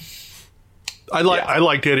I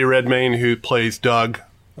liked Eddie Redmayne, who plays Doug.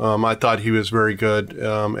 I thought he was very good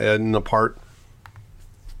in the part.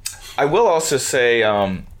 I will also say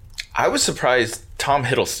I was surprised Tom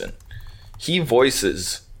Hiddleston. He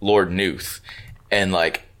voices Lord Newth, and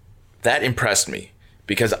like that impressed me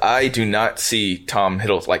because I do not see Tom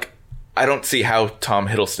Hiddleston. Like I don't see how Tom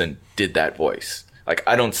Hiddleston did that voice. Like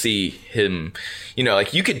I don't see him. You know,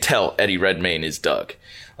 like you could tell Eddie Redmayne is Doug.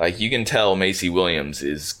 Like you can tell Maisie Williams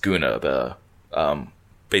is Guna, the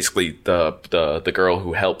basically the girl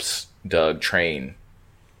who helps Doug train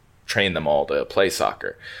them all to play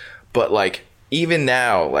soccer. But like even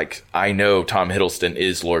now, like I know Tom Hiddleston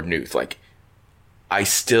is Lord Newth. Like I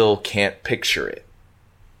still can't picture it.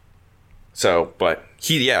 So, but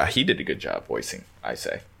he did a good job voicing, I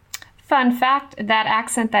say. Fun fact, that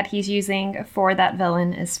accent that he's using for that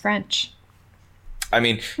villain is French. I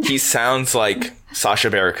mean, he sounds like Sacha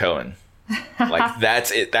Baron Cohen. Like that's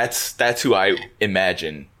it. That's who I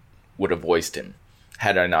imagine would have voiced him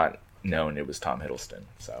had I not known it was Tom Hiddleston.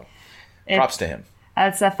 So props to him.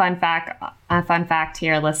 That's a fun fact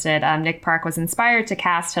here listed. Nick Park was inspired to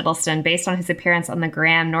cast Hiddleston based on his appearance on the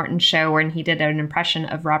Graham Norton show when he did an impression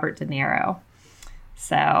of Robert De Niro.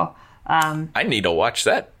 So I need to watch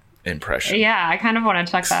that impression. Yeah, I kind of want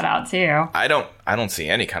to check that out too. I don't see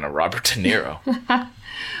any kind of Robert De Niro.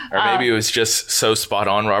 Or maybe it was just so spot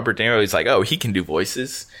on Robert De Niro. He's like, oh, he can do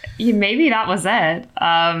voices. Maybe that was it.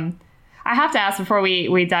 I have to ask before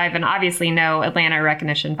we dive in, obviously no Atlanta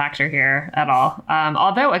recognition factor here at all.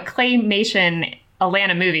 Although a claymation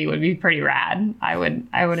Atlanta movie would be pretty rad. I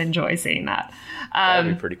would enjoy seeing that.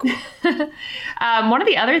 That'd be pretty cool. One of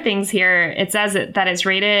the other things here, it says that it's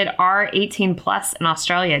rated R18 plus in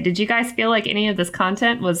Australia. Did you guys feel like any of this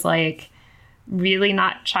content was like really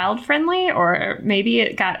not child friendly, or maybe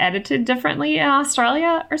it got edited differently in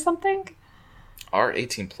Australia or something?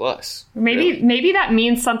 R18 plus. Maybe that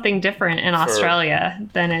means something different in Australia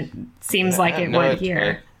than it seems like it would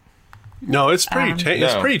here. No, it's pretty tame.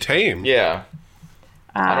 It's pretty tame. Yeah.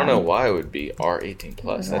 I don't know why it would be R18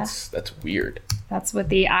 plus. That's weird. That's what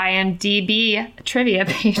the IMDb trivia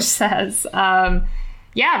page says.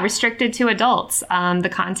 Restricted to adults. The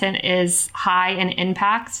content is high in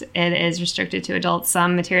impact. It is restricted to adults.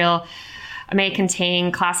 Some material may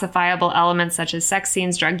contain classifiable elements such as sex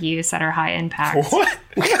scenes, drug use that are high impact. What?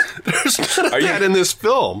 There's none of that in this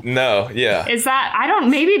film. No, yeah. Is that,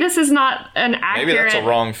 maybe this is not an accurate... Maybe that's a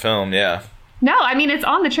wrong film, yeah. No, I mean, it's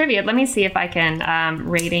on the trivia. Let me see if I can,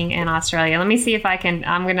 rating in Australia. Let me see if I can,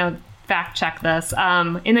 I'm going to fact check this.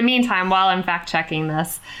 In the meantime, while I'm fact checking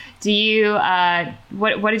this, do you,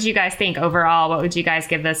 what did you guys think overall? What would you guys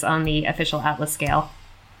give this on the official Atlas scale?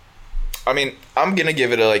 I mean, I'm going to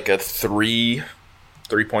give it a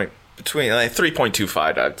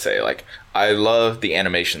 3.25, I'd say. Like, I love the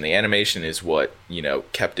animation. The animation is what,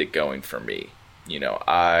 kept it going for me.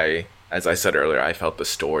 As I said earlier, I felt the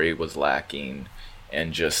story was lacking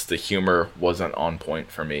and just the humor wasn't on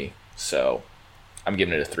point for me. So I'm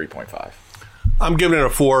giving it a 3.5. I'm giving it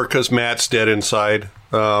a 4 because Matt's dead inside.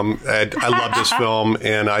 I love this film,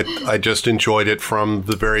 and I just enjoyed it from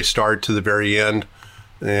the very start to the very end.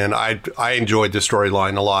 And I enjoyed the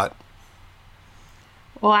storyline a lot.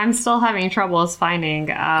 Well, I'm still having troubles finding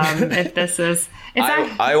if this is.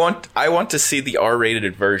 I want to see the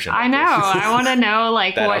R-rated version. I know. I want to know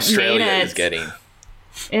like that what Australia made it. Is getting.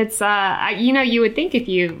 It's you would think if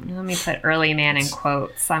you let me put Early Man in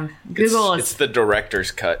quotes. It's the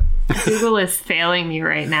director's cut. Google is failing me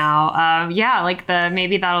right now.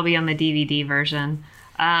 Maybe that'll be on the DVD version.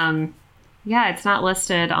 It's not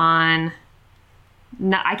listed on.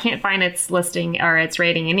 No, I can't find its listing or its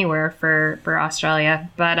rating anywhere for Australia,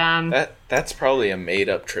 but that's probably a made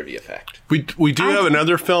up trivia fact. We do have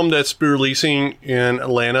another film that's releasing in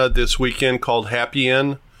Atlanta this weekend called Happy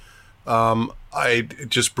End. I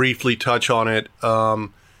just briefly touch on it.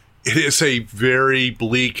 It is a very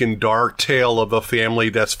bleak and dark tale of a family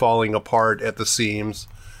that's falling apart at the seams.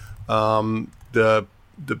 The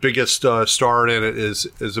biggest star in it is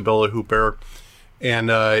Isabella Huppert, and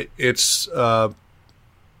it's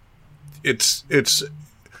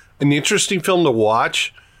an interesting film to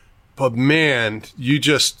watch, but man,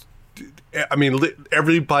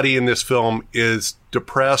 everybody in this film is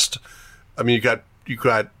depressed. I mean, you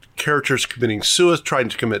got characters trying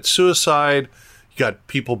to commit suicide. You got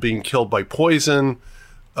people being killed by poison.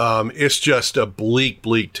 It's just a bleak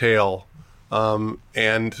tale.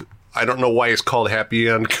 And I don't know why it's called Happy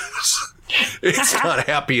End, because it's not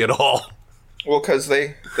happy at all. Well, because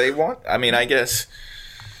they want,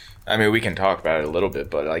 we can talk about it a little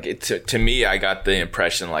bit, but like to me, I got the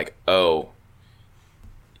impression like,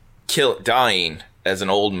 dying as an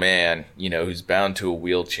old man, who's bound to a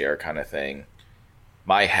wheelchair kind of thing,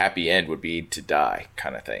 my happy end would be to die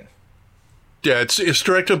kind of thing. Yeah, it's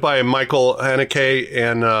directed by Michael Haneke,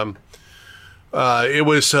 and it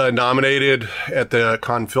was nominated at the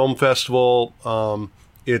Cannes Film Festival.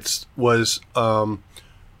 It was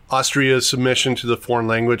Austria's submission to the Foreign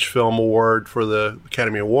Language Film Award for the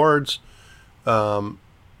Academy Awards.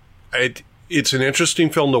 It's an interesting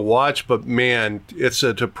film to watch, but man, it's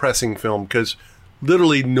a depressing film because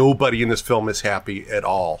literally nobody in this film is happy at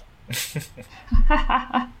all.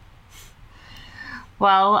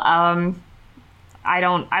 Well, I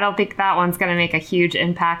don't think that one's going to make a huge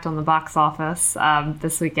impact on the box office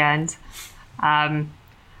this weekend.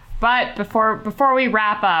 But before we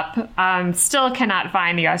wrap up, still cannot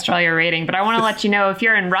find the Australia rating, but I want to let you know if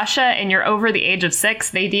you're in Russia and you're over the age of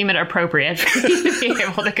 6, they deem it appropriate for you to be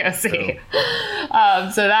able to go see.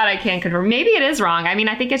 So that I can confirm. Maybe it is wrong. I mean,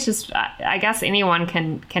 I think it's just, I guess anyone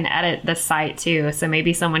can edit the site too. So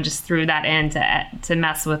maybe someone just threw that in to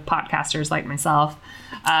mess with podcasters like myself.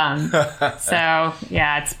 So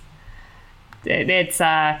yeah, it's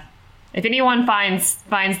if anyone finds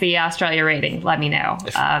the Australia rating, let me know.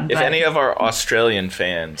 If any of our Australian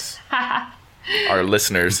fans, our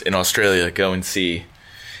listeners in Australia, go and see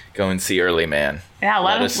Early Man. Yeah,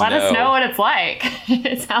 let us know what it's like.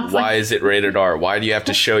 It sounds why is it rated R? Why do you have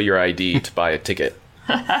to show your ID to buy a ticket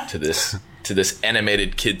to this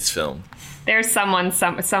animated kids film? There's someone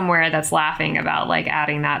somewhere that's laughing about like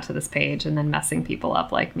adding that to this page and then messing people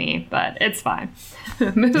up like me, but it's fine.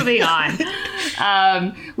 Moving on.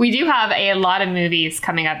 We do have a lot of movies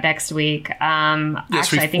coming up next week.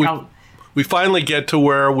 Yes, we finally get to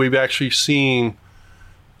where we've actually seen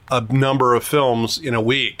a number of films in a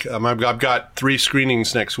week. I've got 3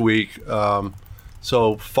 screenings next week.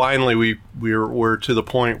 So finally we're to the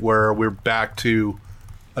point where we're back to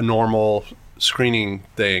a normal screening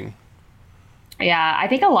thing. Yeah, I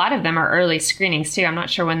think a lot of them are early screenings too. I'm not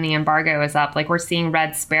sure when the embargo is up. Like we're seeing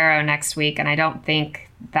Red Sparrow next week, and I don't think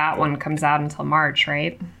that one comes out until March,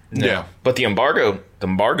 right? No. Yeah, but the embargo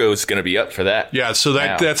is going to be up for that. Yeah, so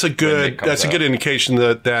that's a good indication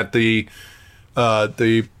that the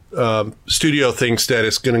studio thinks that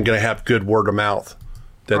it's going to have good word of mouth.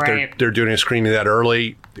 That right. they're doing a screening that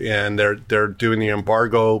early, and they're doing the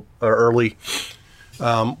embargo early.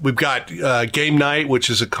 We've got Game Night, which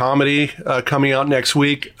is a comedy coming out next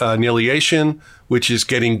week. Annihilation, which is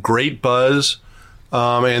getting great buzz.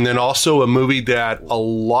 And then also a movie that a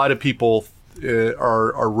lot of people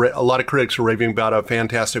a lot of critics are raving about, A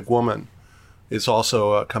Fantastic Woman, is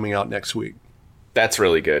also coming out next week. That's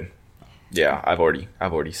really good. Yeah, I've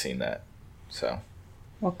already seen that. So.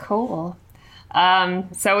 Well, cool.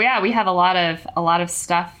 So yeah, we have a lot of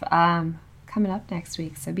stuff coming up next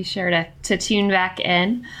week, so be sure to tune back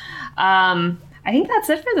in. I think that's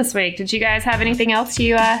it for this week. Did you guys have anything else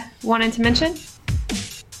you wanted to mention?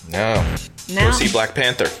 No. Go see Black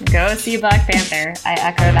Panther. Go see Black Panther. I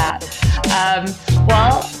echo that.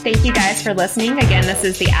 Well, thank you guys for listening. Again, this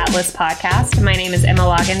is the Atlas Podcast. My name is Emma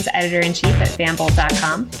Loggins, Editor-in-Chief at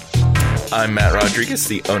fanbolt.com. I'm Matt Rodriguez,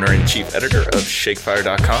 the owner-in-chief editor of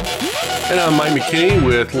Shakefire.com. And I'm Mike McKinney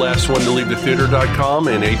with LastOneToLeaveTheTheater.com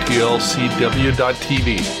and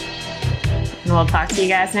ATLCW.tv. And we'll talk to you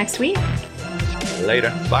guys next week.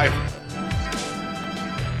 Later. Bye.